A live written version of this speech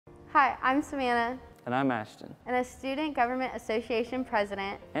Hi, I'm Savannah, And I'm Ashton. and as Student Government Association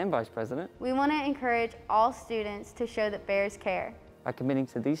President, And Vice President. we want to encourage all students to show that Bears care. By committing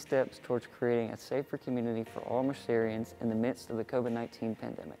to these steps towards creating a safer community for all Mercerians in the midst of the COVID-19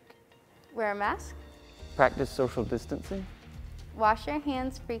 pandemic. Wear a mask, Practice social distancing. wash your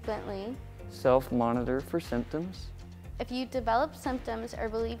hands frequently. Self-monitor for symptoms. If you develop symptoms or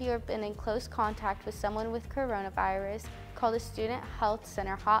believe you have been in close contact with someone with coronavirus, call the Student Health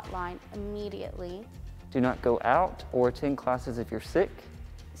Center hotline immediately. Do not go out or attend classes if you're sick.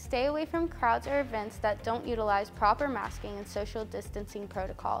 Stay away from crowds or events that don't utilize proper masking and social distancing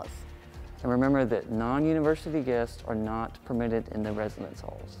protocols. And remember that non-university guests are not permitted in the residence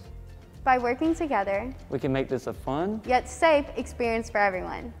halls. By working together, We can make this a fun, yet safe experience for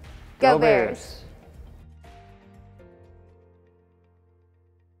everyone. Go Bears!